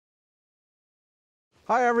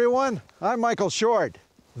Hi everyone, I'm Michael Short.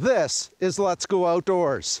 This is Let's Go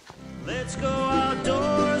Outdoors. Let's go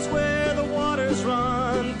outdoors where the waters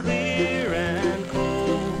run clear and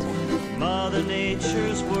cold. Mother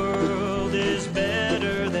Nature's world is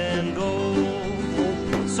better than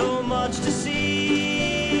gold. So much to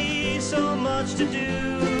see, so much to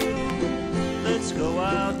do. Let's go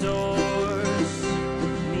outdoors,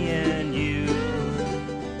 me and you.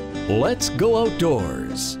 Let's Go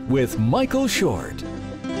Outdoors with Michael Short.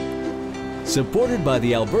 Supported by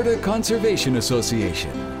the Alberta Conservation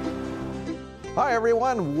Association. Hi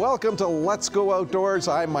everyone, welcome to Let's Go Outdoors.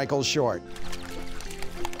 I'm Michael Short.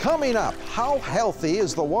 Coming up, how healthy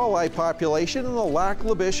is the walleye population in the Lac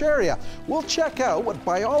La Biche area? We'll check out what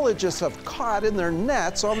biologists have caught in their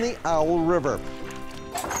nets on the Owl River.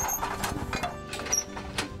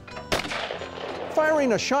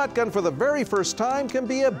 Firing a shotgun for the very first time can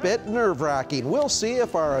be a bit nerve-wracking. We'll see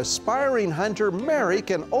if our aspiring hunter Mary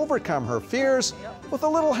can overcome her fears with a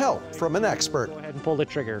little help from an expert. Go ahead and pull the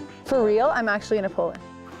trigger. For real, I'm actually gonna pull it.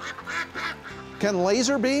 Can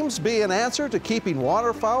laser beams be an answer to keeping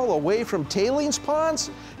waterfowl away from tailings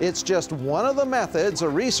ponds? It's just one of the methods a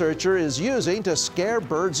researcher is using to scare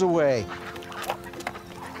birds away.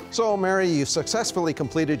 So, Mary, you've successfully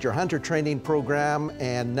completed your hunter training program,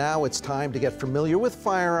 and now it's time to get familiar with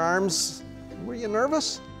firearms. Were you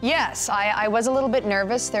nervous? Yes, I was a little bit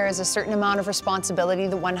nervous. There is a certain amount of responsibility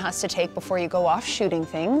that one has to take before you go off shooting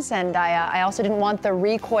things, and I also didn't want the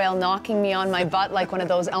recoil knocking me on my butt like one of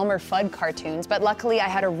those Elmer Fudd cartoons, but luckily I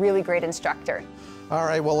had a really great instructor. All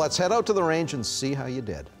right, well, let's head out to the range and see how you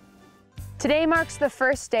did. Today marks the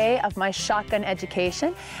first day of my shotgun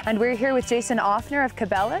education, and we're here with Jason Offner of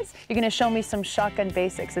Cabela's. You're going to show me some shotgun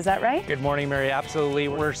basics, is that right? Good morning, Mary. Absolutely.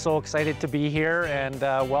 We're so excited to be here, and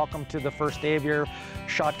welcome to the first day of your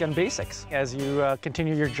shotgun basics as you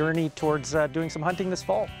continue your journey towards doing some hunting this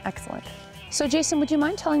fall. Excellent. So Jason, would you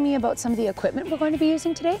mind telling me about some of the equipment we're going to be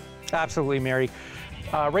using today? Absolutely, Mary.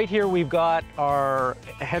 Right here we've got our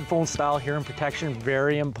headphone style hearing protection,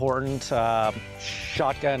 very important.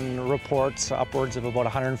 Shotgun reports upwards of about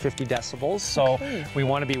 150 decibels, so we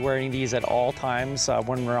want to be wearing these at all times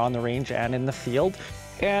when we're on the range and in the field.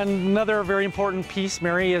 And another very important piece,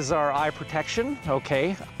 Mary, is our eye protection,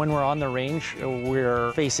 okay? When we're on the range,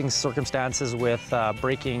 we're facing circumstances with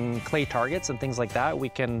breaking clay targets and things like that. We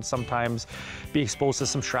can sometimes be exposed to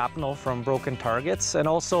some shrapnel from broken targets, and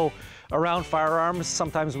also around firearms,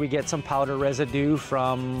 sometimes we get some powder residue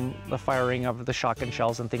from the firing of the shotgun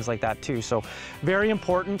shells and things like that too. So very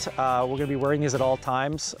important. We're going to be wearing these at all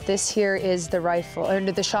times. This here is the rifle, or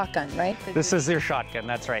the shotgun, right? This is your shotgun,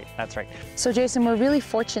 that's right, that's right. So Jason, we're really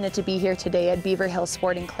fortunate to be here today at Beaver Hill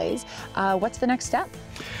Sporting Clays. What's the next step?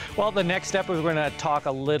 Well, the next step is we're going to talk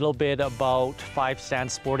a little bit about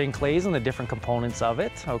 5-stand sporting clays and the different components of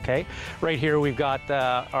it, okay? Right here we've got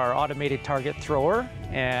our automated target thrower,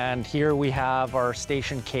 and here we have our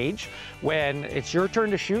station cage. When it's your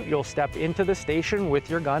turn to shoot, you'll step into the station with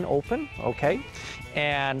your gun open, okay?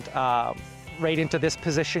 And right into this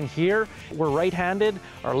position here. We're right-handed.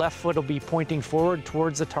 Our left foot will be pointing forward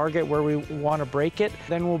towards the target where we want to break it.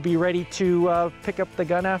 Then we'll be ready to pick up the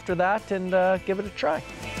gun after that and give it a try.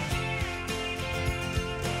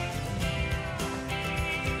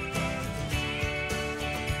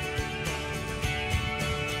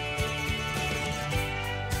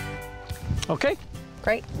 Okay.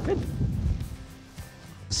 Great. Good.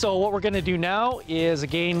 So what we're going to do now is,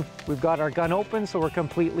 again, we've got our gun open, so we're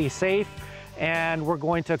completely safe, and we're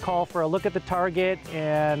going to call for a look at the target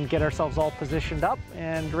and get ourselves all positioned up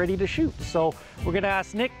and ready to shoot. So we're going to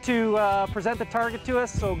ask Nick to present the target to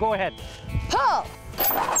us, so go ahead. Pull!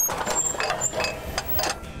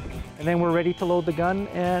 And then we're ready to load the gun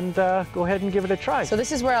and go ahead and give it a try. So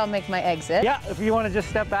this is where I'll make my exit. Yeah, if you want to just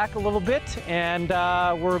step back a little bit, and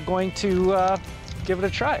we're going to give it a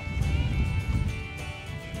try.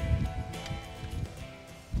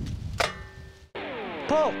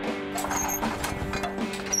 Pull.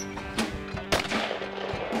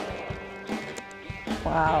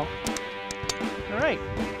 Wow. All right.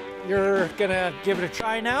 You're gonna give it a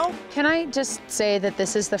try now? Can I just say that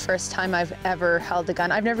this is the first time I've ever held a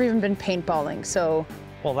gun? I've never even been paintballing, so.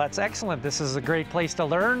 Well, that's excellent. This is a great place to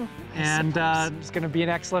learn, and it's gonna be an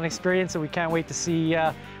excellent experience, and we can't wait to see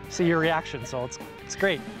your reaction. So it's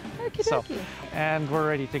great. Okey-dokey. So, and we're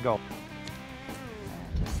ready to go.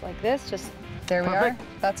 Just like this, just there we Perfect. are.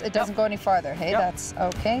 That's it. Doesn't go any farther. Hey, that's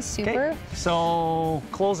okay. Super. Okay. So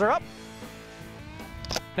close her up.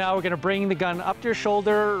 Now we're going to bring the gun up to your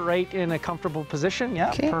shoulder, right in a comfortable position.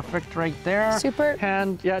 Yeah, okay. Perfect right there. Super.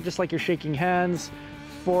 Hand, yeah, just like you're shaking hands.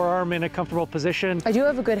 forearm in a comfortable position. I do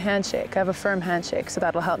have a good handshake. I have a firm handshake, so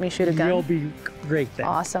that'll help me shoot a gun. You'll be great then.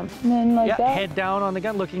 Awesome. And then like that. Head down on the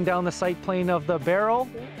gun, looking down the sight plane of the barrel.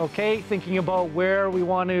 Okay, thinking about where we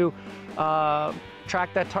want to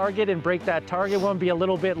track that target and break that target. We want to be a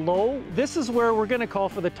little bit low. This is where we're going to call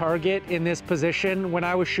for the target in this position. When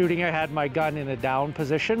I was shooting, I had my gun in a down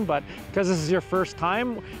position, but because this is your first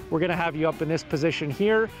time, we're going to have you up in this position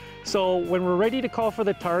here. So when we're ready to call for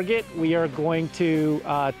the target, we are going to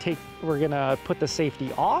we're going to put the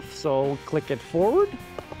safety off. So click it forward.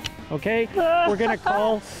 Okay, we're going to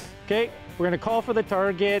call. Okay. We're going to call for the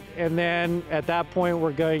target, and then at that point,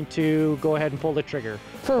 we're going to go ahead and pull the trigger.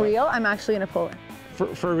 For real? I'm actually going to pull it.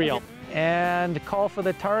 For real. Okay. And call for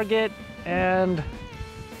the target, and...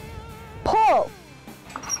 Pull!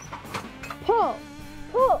 Pull!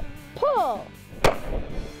 Pull! Pull!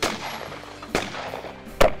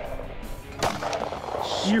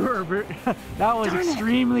 You were... That was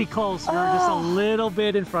extremely close. You were just a little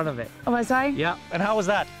bit in front of it. Oh, was I? Yeah. And how was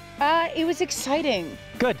that? It was exciting.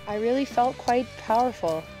 Good. I really felt quite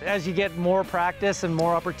powerful. As you get more practice and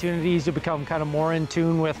more opportunities, you become kind of more in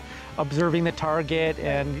tune with observing the target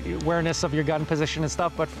and awareness of your gun position and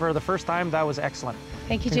stuff. But for the first time, that was excellent.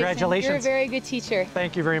 Thank you, Congratulations. Jason. You're a very good teacher.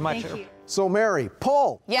 Thank you very much. Thank you. So Mary,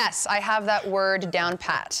 pull. Yes, I have that word down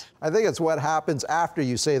pat. I think it's what happens after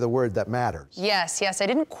you say the word that matters. Yes, I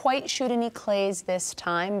didn't quite shoot any clays this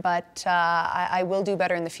time, but I will do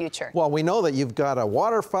better in the future. Well, we know that you've got a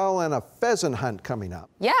waterfowl and a pheasant hunt coming up.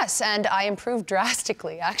 Yes, and I improved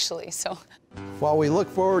drastically, actually, so. Well, we look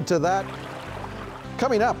forward to that.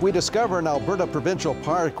 Coming up, we discover an Alberta provincial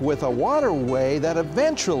park with a waterway that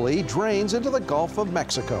eventually drains into the Gulf of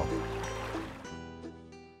Mexico.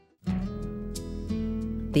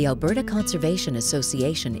 The Alberta Conservation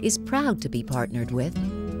Association is proud to be partnered with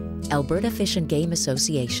Alberta Fish and Game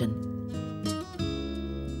Association,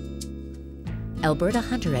 Alberta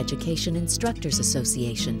Hunter Education Instructors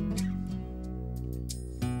Association,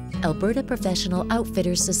 Alberta Professional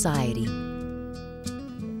Outfitters Society,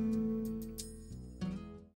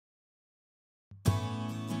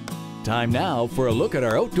 Time now for a look at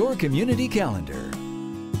our outdoor community calendar.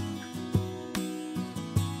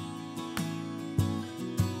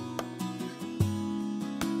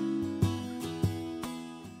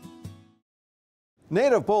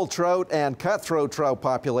 Native bull trout and cutthroat trout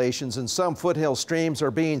populations in some foothill streams are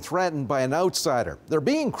being threatened by an outsider. They're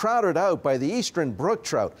being crowded out by the eastern brook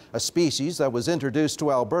trout, a species that was introduced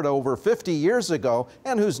to Alberta over 50 years ago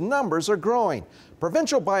and whose numbers are growing.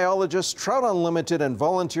 Provincial biologists, Trout Unlimited, and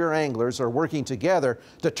volunteer anglers are working together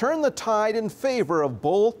to turn the tide in favor of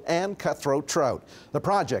bull and cutthroat trout. The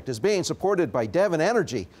project is being supported by Devon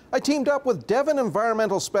Energy. I teamed up with Devon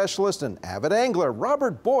environmental specialist and avid angler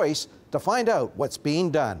Robert Boyce to find out what's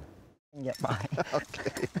being done.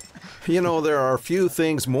 Okay. You know, there are few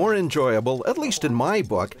things more enjoyable, at least in my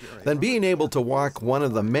book, than being able to walk one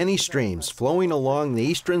of the many streams flowing along the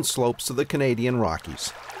eastern slopes of the Canadian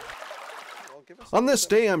Rockies. On this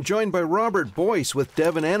day, I'm joined by Robert Boyce with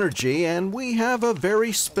Devon Energy, and we have a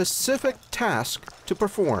very specific task to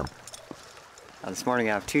perform. This morning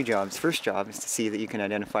I have two jobs. First job is to see that you can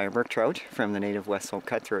identify a brook trout from the native West Slope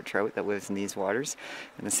cutthroat trout that lives in these waters.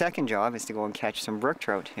 And the second job is to go and catch some brook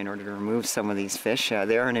trout in order to remove some of these fish.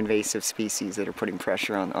 They are an invasive species that are putting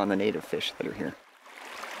pressure on the native fish that are here.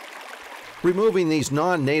 Removing these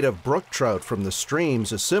non-native brook trout from the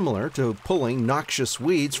streams is similar to pulling noxious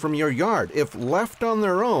weeds from your yard. If left on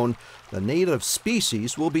their own, the native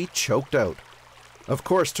species will be choked out. Of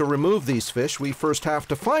course, to remove these fish, we first have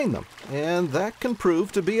to find them, and that can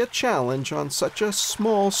prove to be a challenge on such a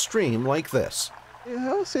small stream like this.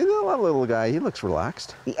 Yeah, see that little guy, he looks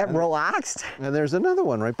relaxed. Relaxed? And there's another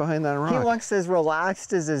one right behind that rock. He looks as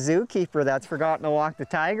relaxed as a zookeeper that's forgotten to lock the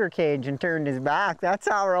tiger cage and turned his back. That's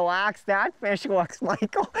how relaxed that fish looks,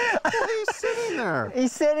 Michael. He's sitting there.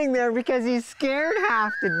 He's sitting there because he's scared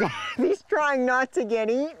half to death. He's trying not to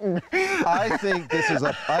get eaten. I think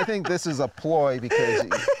this is a ploy because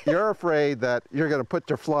you're afraid that you're going to put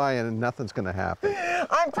your fly in and nothing's going to happen.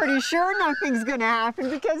 I'm pretty sure nothing's going to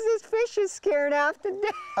happen because this fish is scared half to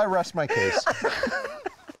death. I rest my case.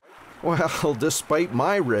 Well, despite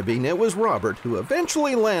my ribbing, it was Robert who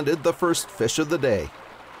eventually landed the first fish of the day.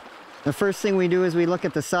 The first thing we do is we look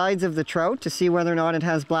at the sides of the trout to see whether or not it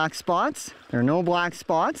has black spots. There are no black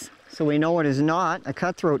spots, so we know it is not a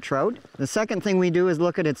cutthroat trout. The second thing we do is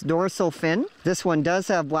look at its dorsal fin. This one does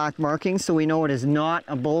have black markings, so we know it is not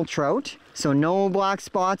a bull trout. So no black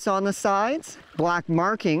spots on the sides, black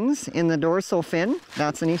markings in the dorsal fin.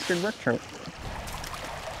 That's an eastern brook trout.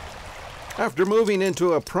 After moving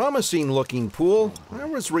into a promising looking pool, I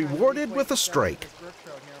was rewarded with a strike.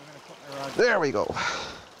 There we go. Do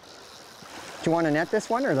you want to net this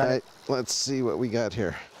one or let it? Let's see what we got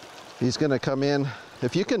here. He's gonna come in.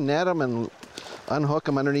 If you can net him and unhook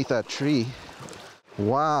him underneath that tree.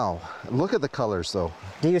 Wow, look at the colors though.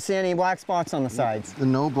 Do you see any black spots on the sides?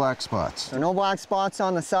 No black spots. So no black spots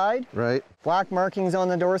on the side. Right. Black markings on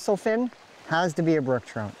the dorsal fin. Has to be a brook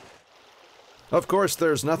trout. Of course,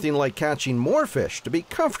 there's nothing like catching more fish to be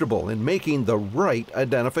comfortable in making the right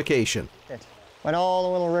identification. When all the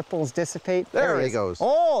little ripples dissipate. There he he goes.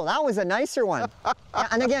 Oh, that was a nicer one. Yeah,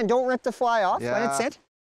 and again, don't rip the fly off. Yeah. Let it sit.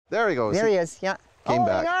 There he goes. There he is, yeah. Came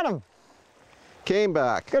back. You got him. Came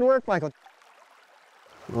back. Good work, Michael.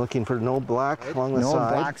 Looking for no black along the No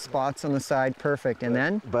side. black spots on the side, perfect. And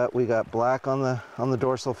then? But we got black on the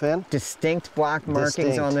dorsal fin. Distinct black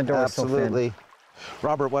markings on the dorsal Absolutely. fin.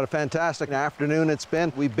 Robert, what a fantastic afternoon it's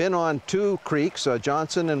been. We've been on 2 creeks,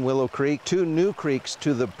 Johnson and Willow Creek, 2 new creeks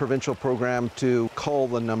to the provincial program to cull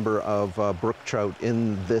the number of brook trout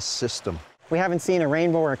in this system. We haven't seen a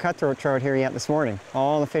rainbow or a cutthroat trout here yet this morning.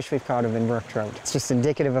 All the fish we've caught have been brook trout. It's just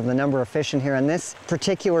indicative of the number of fish in here. And this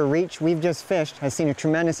particular reach we've just fished has seen a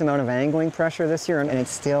tremendous amount of angling pressure this year, and it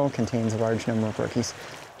still contains a large number of brookies.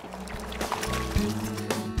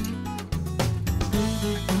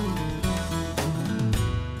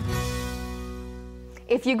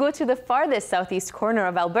 If you go to the farthest southeast corner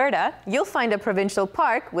of Alberta, you'll find a provincial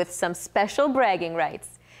park with some special bragging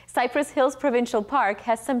rights. Cypress Hills Provincial Park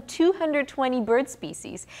has some 220 bird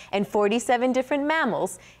species and 47 different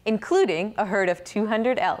mammals, including a herd of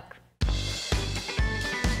 200 elk.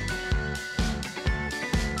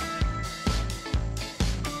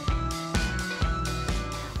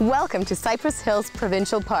 Welcome to Cypress Hills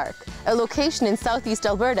Provincial Park, a location in southeast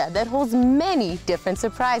Alberta that holds many different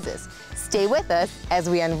surprises. Stay with us as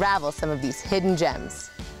we unravel some of these hidden gems.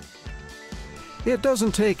 It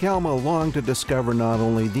doesn't take Alma long to discover not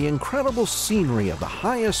only the incredible scenery of the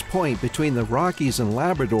highest point between the Rockies and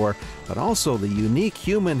Labrador, but also the unique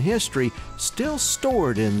human history still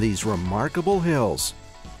stored in these remarkable hills.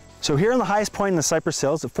 So here on the highest point in the Cypress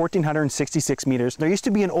Hills at 1,466 meters, there used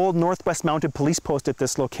to be an old Northwest Mounted police post at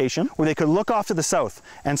this location where they could look off to the south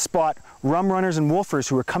and spot rum runners and wolfers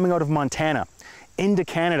who were coming out of Montana into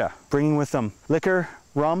Canada, bringing with them liquor,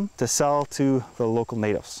 rum to sell to the local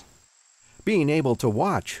natives. Being able to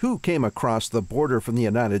watch who came across the border from the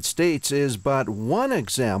United States is but one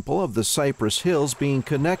example of the Cypress Hills being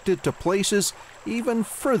connected to places even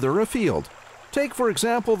further afield. Take, for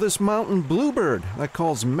example, this mountain bluebird that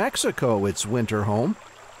calls Mexico its winter home.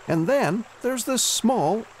 And then there's this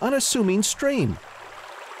small, unassuming stream.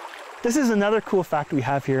 This is another cool fact we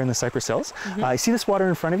have here in the Cypress Hills. You see this water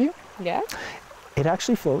in front of you? Yeah. It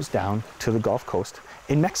actually flows down to the Gulf Coast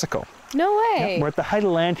in Mexico. No way. Yeah, we're at the height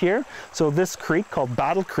of land here. So this creek called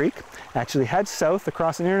Battle Creek actually heads south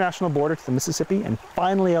across an international border to the Mississippi and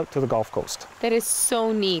finally out to the Gulf Coast. That is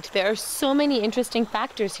so neat. There are so many interesting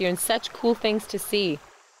factors here and such cool things to see.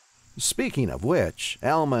 Speaking of which,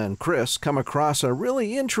 Alma and Chris come across a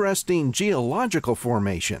really interesting geological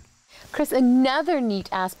formation. Chris, another neat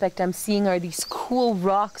aspect I'm seeing are these cool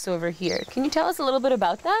rocks over here. Can you tell us a little bit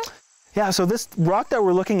about that? Yeah, so this rock that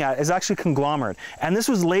we're looking at is actually conglomerate, and this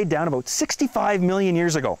was laid down about 65 million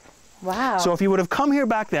years ago. Wow. So if you would have come here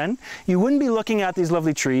back then, you wouldn't be looking at these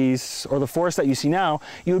lovely trees or the forest that you see now,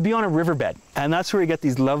 you would be on a riverbed, and that's where you get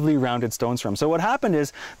these lovely rounded stones from. So what happened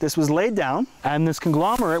is this was laid down, and this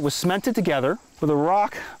conglomerate was cemented together with a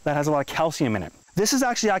rock that has a lot of calcium in it. This has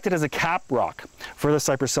actually acted as a cap rock for the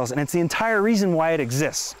Cypress Hills, and it's the entire reason why it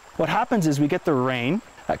exists. What happens is we get the rain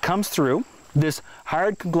that comes through. This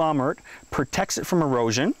hard conglomerate protects it from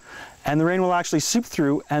erosion, and the rain will actually seep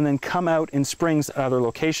through and then come out in springs at other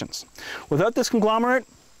locations. Without this conglomerate,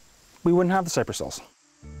 we wouldn't have the Cypress Hills.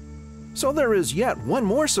 So there is yet one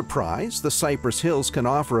more surprise the Cypress Hills can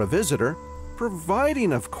offer a visitor,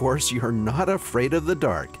 providing, of course, you're not afraid of the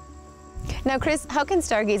dark. Now, Chris, how can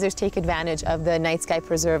stargazers take advantage of the Night Sky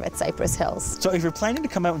Preserve at Cypress Hills? So if you're planning to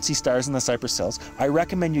come out and see stars in the Cypress Hills, I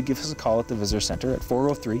recommend you give us a call at the Visitor Center at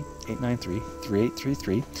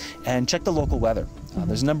 403-893-3833 and check the local weather.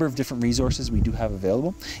 There's a number of different resources we do have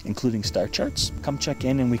available, including star charts. Come check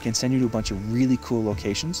in and we can send you to a bunch of really cool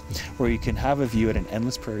locations where you can have a view at an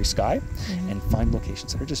endless prairie sky and find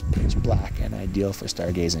locations that are just pitch black and ideal for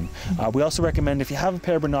stargazing. We also recommend if you have a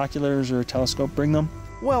pair of binoculars or a telescope, bring them.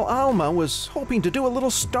 Well, Alma was hoping to do a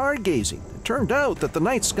little stargazing. It turned out that the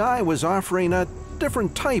night sky was offering a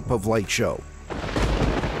different type of light show.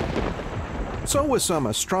 So with some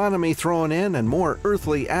astronomy thrown in and more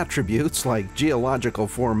earthly attributes like geological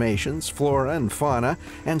formations, flora and fauna,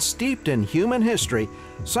 and steeped in human history,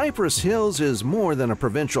 Cypress Hills is more than a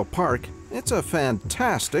provincial park. It's a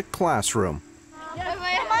fantastic classroom.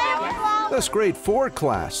 This grade 4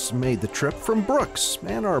 class made the trip from Brooks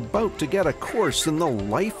and are about to get a course in the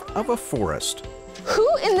life of a forest. Who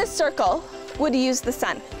in this circle would use the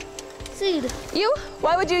sun? Seed. You?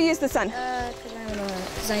 Why would you use the sun?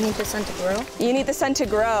 Because I need the sun to grow. You need the sun to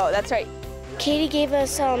grow, that's right. Katie gave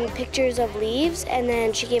us pictures of leaves, and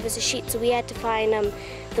then she gave us a sheet, so we had to find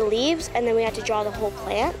the leaves, and then we had to draw the whole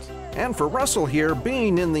plant. And for Russell here,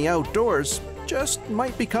 being in the outdoors just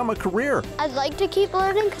might become a career. I'd like to keep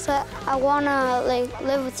learning because I want to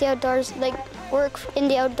live with the outdoors, work in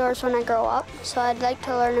the outdoors when I grow up. So I'd like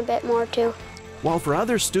to learn a bit more too. While for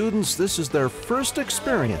other students, this is their first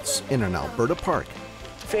experience in an Alberta park.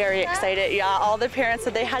 Very excited, yeah. All the parents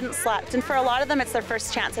said they hadn't slept, and for a lot of them it's their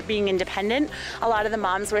first chance at being independent. A lot of the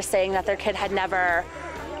moms were saying that their kid had never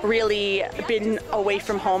really been away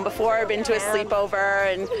from home before, been to a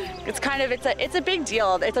sleepover, and it's a big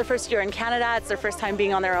deal. It's their first year in Canada, it's their first time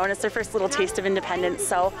being on their own, it's their first little taste of independence,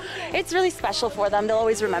 so it's really special for them. They'll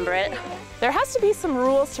always remember it. There has to be some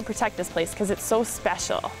rules to protect this place because it's so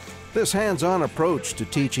special. This hands-on approach to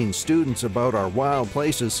teaching students about our wild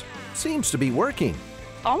places seems to be working.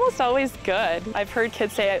 Almost always good. I've heard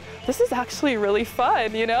kids say, this is actually really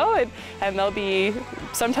fun, you know? And they'll be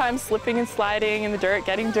sometimes slipping and sliding in the dirt,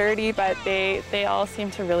 getting dirty, but they all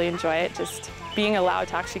seem to really enjoy it, just being allowed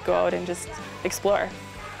to actually go out and just explore.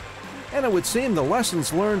 And it would seem the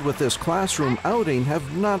lessons learned with this classroom outing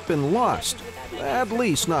have not been lost, at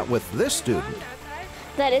least not with this student.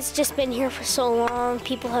 That it's just been here for so long,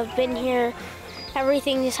 people have been here,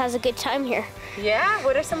 everything just has a good time here. Yeah?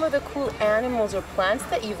 What are some of the cool animals or plants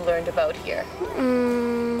that you've learned about here?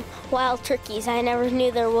 Wild turkeys. I never knew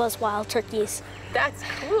there was wild turkeys. That's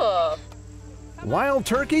cool. Wild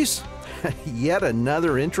turkeys? Yet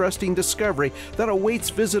another interesting discovery that awaits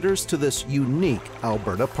visitors to this unique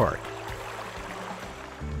Alberta park.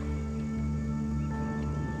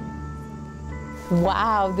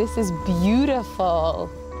 Wow, this is beautiful.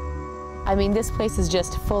 I mean, this place is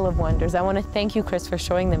just full of wonders. I want to thank you, Chris, for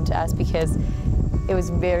showing them to us because it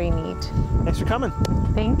was very neat. Thanks for coming.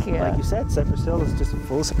 Thank you. Like you said, Cypress Hill is just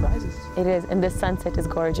full of surprises. It is, and the sunset is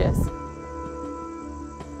gorgeous.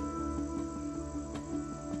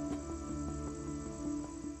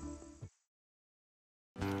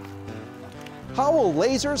 How will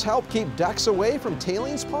lasers help keep ducks away from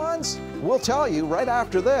tailings ponds? We'll tell you right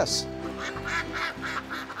after this.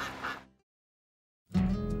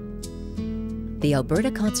 The Alberta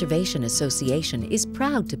Conservation Association is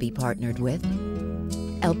proud to be partnered with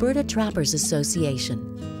Alberta Trappers Association,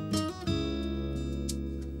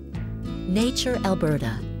 Nature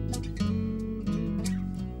Alberta,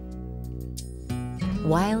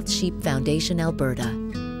 Wild Sheep Foundation Alberta,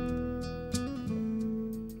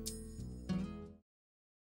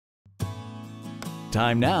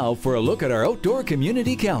 Time now for a look at our outdoor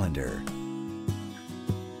community calendar.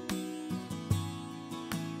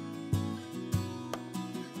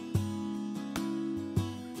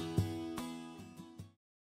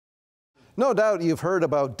 No doubt you've heard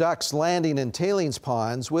about ducks landing in tailings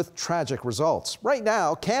ponds with tragic results. Right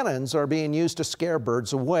now, cannons are being used to scare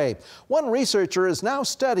birds away. One researcher is now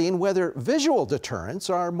studying whether visual deterrents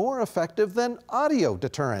are more effective than audio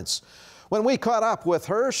deterrents. When we caught up with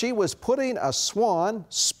her, she was putting a swan,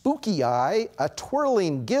 spooky eye, a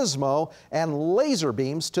twirling gizmo, and laser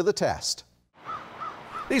beams to the test.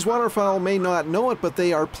 These waterfowl may not know it, but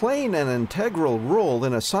they are playing an integral role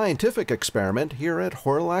in a scientific experiment here at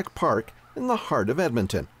Hawrelak Park in the heart of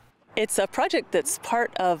Edmonton. It's a project that's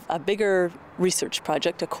part of a bigger research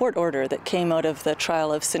project, a court order that came out of the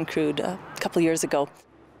trial of Syncrude a couple years ago.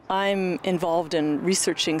 I'm involved in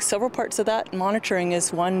researching several parts of that. Monitoring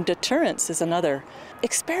is one, deterrence is another.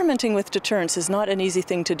 Experimenting with deterrence is not an easy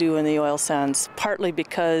thing to do in the oil sands, partly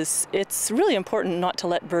because it's really important not to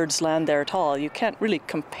let birds land there at all. You can't really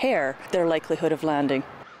compare their likelihood of landing.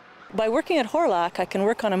 By working at Hawrelak, I can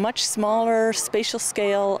work on a much smaller spatial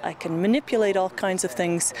scale, I can manipulate all kinds of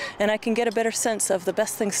things, and I can get a better sense of the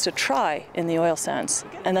best things to try in the oil sands,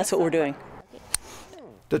 and that's what we're doing.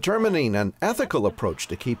 Determining an ethical approach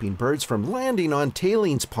to keeping birds from landing on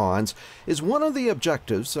tailings ponds is one of the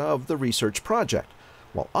objectives of the research project.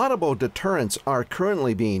 While audible deterrents are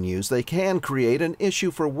currently being used, they can create an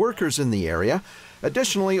issue for workers in the area.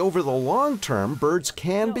 Additionally, over the long term, birds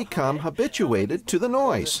can become habituated to the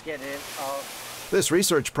noise. This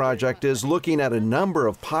research project is looking at a number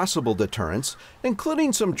of possible deterrents,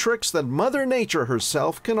 including some tricks that Mother Nature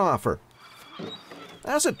herself can offer.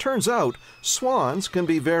 As it turns out, swans can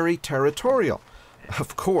be very territorial.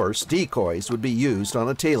 Of course, decoys would be used on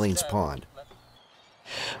a tailings pond.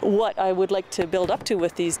 What I would like to build up to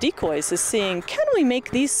with these decoys is seeing, can we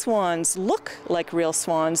make these swans look like real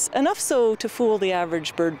swans, enough so to fool the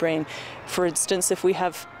average bird brain? For instance, if we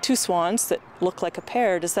have two swans that look like a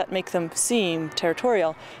pair, does that make them seem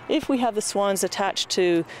territorial? If we have the swans attached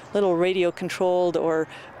to little radio-controlled or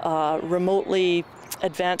remotely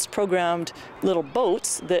advanced programmed little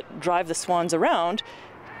boats that drive the swans around,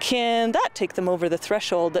 can that take them over the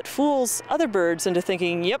threshold that fools other birds into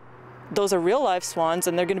thinking, yep, those are real live swans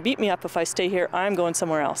and they're going to beat me up if I stay here, I'm going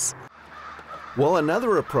somewhere else? Well,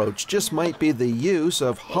 another approach just might be the use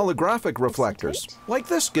of holographic reflectors, like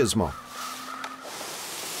this gizmo.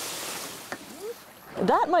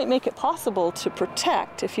 That might make it possible to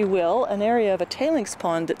protect, if you will, an area of a tailings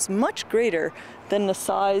pond that's much greater than the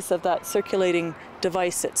size of that circulating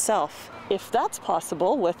device itself. If that's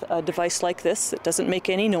possible with a device like this that doesn't make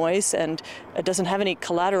any noise and it doesn't have any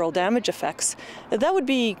collateral damage effects, that would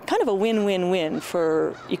be kind of a win-win-win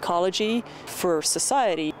for ecology, for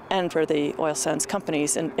society, and for the oil sands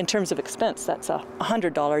companies. And in terms of expense, that's a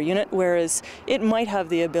 $100 unit, whereas it might have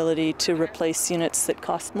the ability to replace units that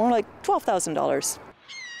cost more like $12,000.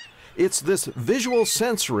 It's this visual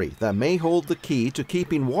sensory that may hold the key to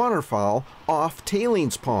keeping waterfowl off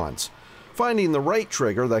tailings ponds. Finding the right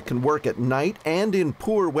trigger that can work at night and in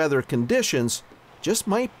poor weather conditions just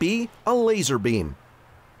might be a laser beam.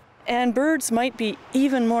 And birds might be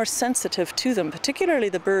even more sensitive to them, particularly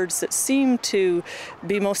the birds that seem to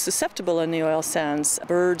be most susceptible in the oil sands.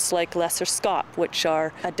 Birds like lesser scaup, which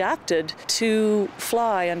are adapted to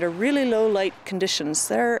fly under really low light conditions.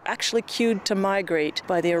 They're actually cued to migrate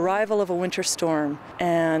by the arrival of a winter storm,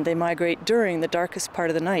 and they migrate during the darkest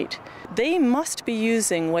part of the night. They must be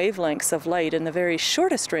using wavelengths of light in the very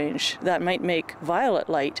shortest range that might make violet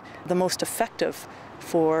light the most effective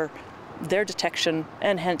for their detection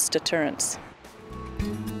and hence deterrence.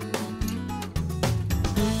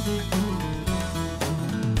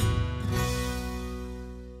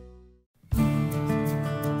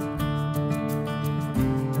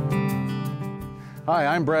 Hi,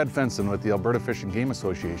 I'm Brad Fenson with the Alberta Fish and Game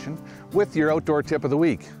Association with your outdoor tip of the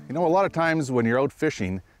week. You know, a lot of times when you're out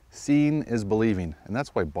fishing, seeing is believing, and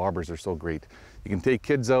that's why bobbers are so great. You can take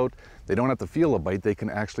kids out, they don't have to feel a bite, they can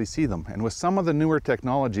actually see them. And with some of the newer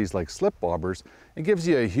technologies like slip bobbers, it gives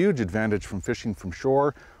you a huge advantage from fishing from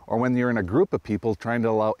shore or when you're in a group of people trying to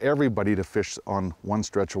allow everybody to fish on one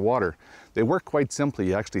stretch of water. They work quite simply.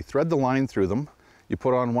 You actually thread the line through them, you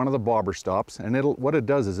put on one of the bobber stops, and what it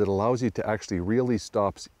does is it allows you to actually reel these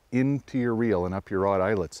stops into your reel and up your rod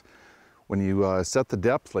eyelets. When you set the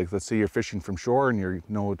depth, like let's say you're fishing from shore and you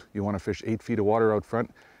want to fish 8 feet of water out front,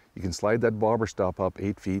 you can slide that bobber stop up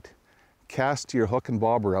 8 feet, cast your hook and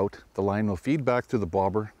bobber out, the line will feed back to the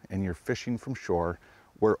bobber, and you're fishing from shore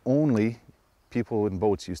where only people in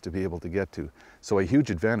boats used to be able to get to. So a huge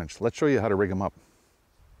advantage. Let's show you how to rig them up.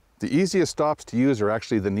 The easiest stops to use are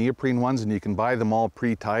actually the neoprene ones, and you can buy them all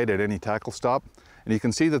pre-tied at any tackle stop. And you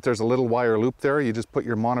can see that there's a little wire loop there. You just put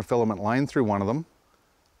your monofilament line through one of them,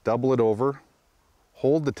 double it over,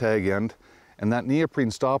 hold the tag end, and that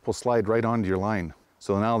neoprene stop will slide right onto your line.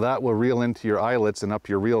 So now that will reel into your eyelets and up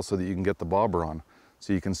your reel so that you can get the bobber on.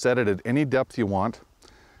 So you can set it at any depth you want.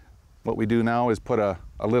 What we do now is put a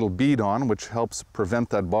little bead on, which helps prevent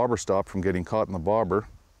that bobber stop from getting caught in the bobber.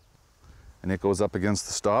 And it goes up against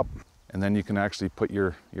the stop, and then you can actually put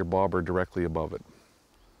your bobber directly above it.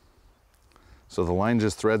 So the line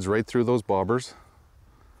just threads right through those bobbers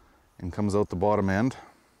and comes out the bottom end.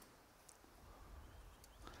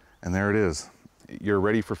 And there it is. You're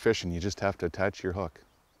ready for fishing. You just have to attach your hook.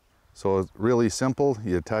 So it's really simple.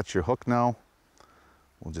 You attach your hook now.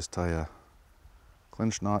 We'll just tie a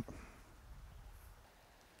clinch knot.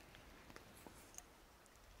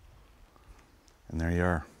 And there you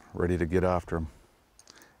are, ready to get after them.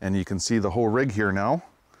 And you can see the whole rig here now.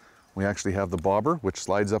 We actually have the bobber, which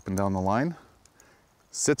slides up and down the line,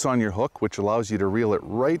 sits on your hook, which allows you to reel it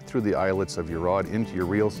right through the eyelets of your rod into your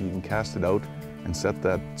reel so you can cast it out and set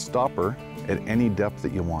that stopper at any depth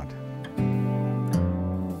that you want.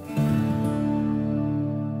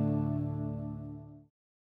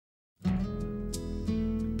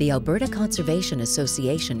 The Alberta Conservation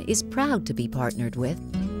Association is proud to be partnered with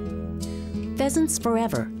Pheasants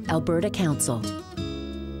Forever, Alberta Council,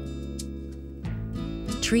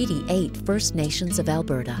 Treaty 8 First Nations of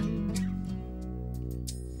Alberta,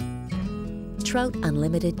 Trout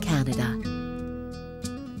Unlimited Canada.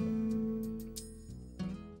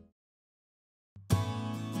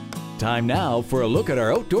 Time now for a look at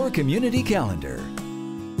our outdoor community calendar.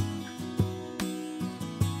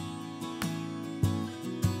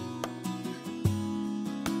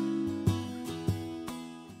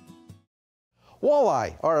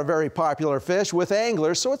 Walleye are a very popular fish with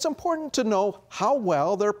anglers, so it's important to know how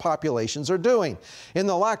well their populations are doing. In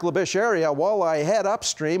the Lac La Biche area, walleye head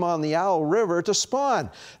upstream on the Owl River to spawn.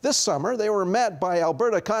 This summer, they were met by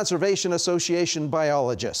Alberta Conservation Association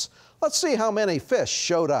biologists. Let's see how many fish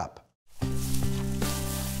showed up.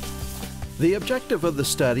 The objective of the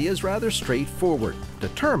study is rather straightforward.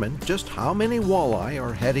 Determine just how many walleye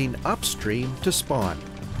are heading upstream to spawn.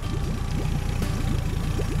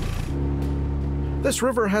 This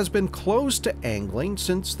river has been closed to angling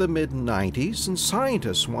since the mid-90s, and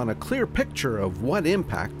scientists want a clear picture of what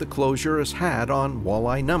impact the closure has had on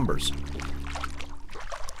walleye numbers.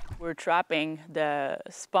 We're trapping the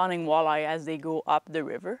spawning walleye as they go up the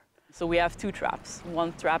river. So we have two traps.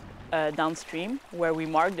 One trap downstream where we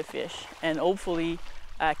mark the fish and hopefully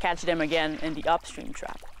catch them again in the upstream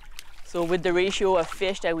trap. So with the ratio of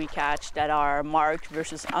fish that we catch that are marked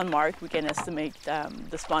versus unmarked, we can estimate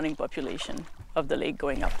the spawning population of the lake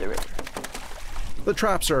going up the river. The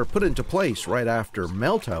traps are put into place right after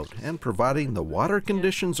meltout, and providing the water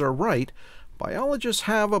conditions are right, biologists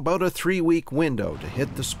have about a 3-week window to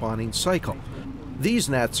hit the spawning cycle. These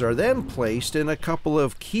nets are then placed in a couple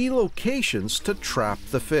of key locations to trap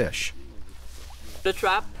the fish. The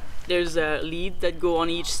trap, there's a lead that go on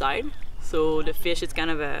each side. So the fish is kind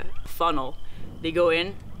of a funnel. They go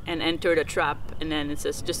in and enter the trap, and then it's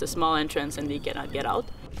just a small entrance and they cannot get out.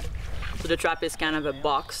 So the trap is kind of a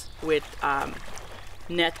box with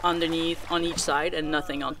net underneath on each side and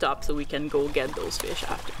nothing on top, so we can go get those fish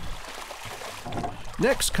after.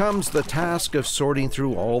 Next comes the task of sorting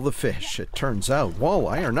through all the fish. It turns out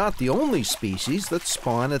walleye are not the only species that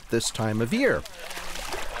spawn at this time of year.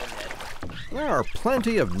 There are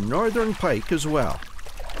plenty of northern pike as well.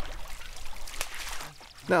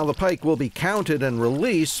 Now, the pike will be counted and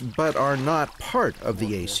released, but are not part of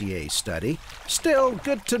the ACA study. Still,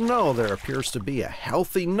 good to know there appears to be a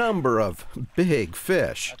healthy number of big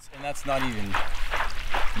fish. And that's not even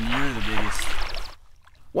near the biggest.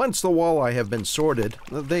 Once the walleye have been sorted,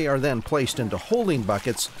 they are then placed into holding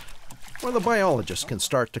buckets where the biologists can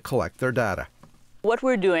start to collect their data. What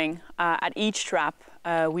we're doing at each trap,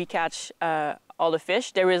 we catch all the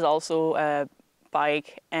fish. There is also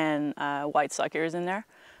pike and white suckers in there.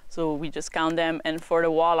 So we just count them, and for the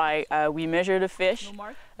walleye, we measure the fish,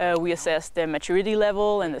 we assess the maturity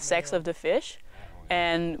level and the sex of the fish,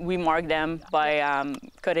 and we mark them by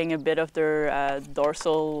cutting a bit of their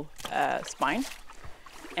dorsal spine,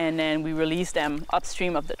 and then we release them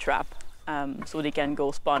upstream of the trap so they can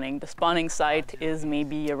go spawning. The spawning site is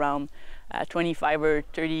maybe around 25 or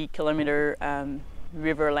 30 kilometer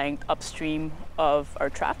river length upstream of our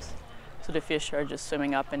traps. So the fish are just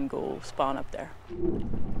swimming up and go spawn up there.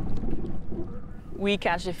 We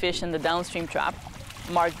catch the fish in the downstream trap,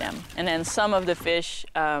 mark them, and then some of the fish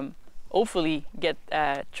hopefully get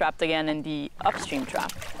trapped again in the upstream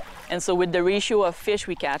trap. And so with the ratio of fish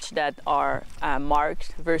we catch that are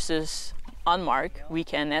marked versus unmarked, we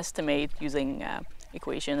can estimate using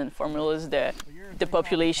equation and formulas the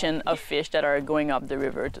population of fish that are going up the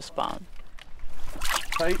river to spawn.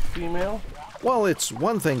 Tight female. While it's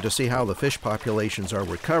one thing to see how the fish populations are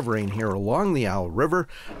recovering here along the Owl River,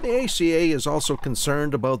 the ACA is also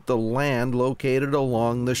concerned about the land located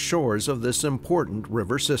along the shores of this important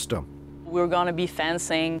river system. We're going to be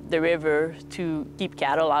fencing the river to keep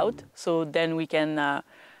cattle out, so then we can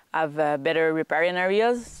have better riparian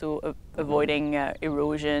areas, so avoiding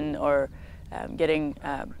erosion or getting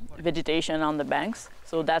vegetation on the banks.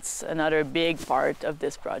 So that's another big part of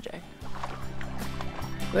this project.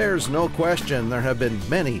 There's no question there have been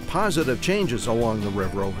many positive changes along the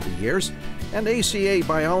river over the years, and ACA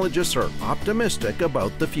biologists are optimistic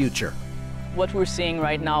about the future. What we're seeing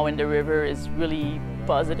right now in the river is really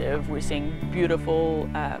positive. We're seeing beautiful,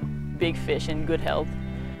 big fish in good health.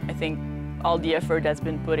 I think all the effort that's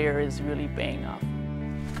been put here is really paying off.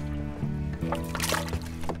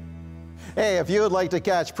 Hey, if you would like to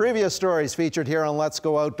catch previous stories featured here on Let's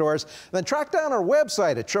Go Outdoors, then track down our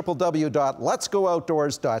website at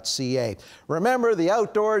www.letsgooutdoors.ca. Remember, the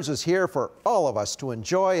outdoors is here for all of us to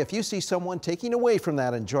enjoy. If you see someone taking away from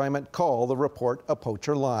that enjoyment, call the Report a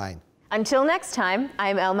Poacher line. Until next time,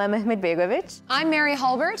 I'm Elma Mehmedbegovic. I'm Mary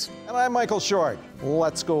Hulbert. And I'm Michael Short.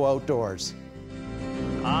 Let's go outdoors.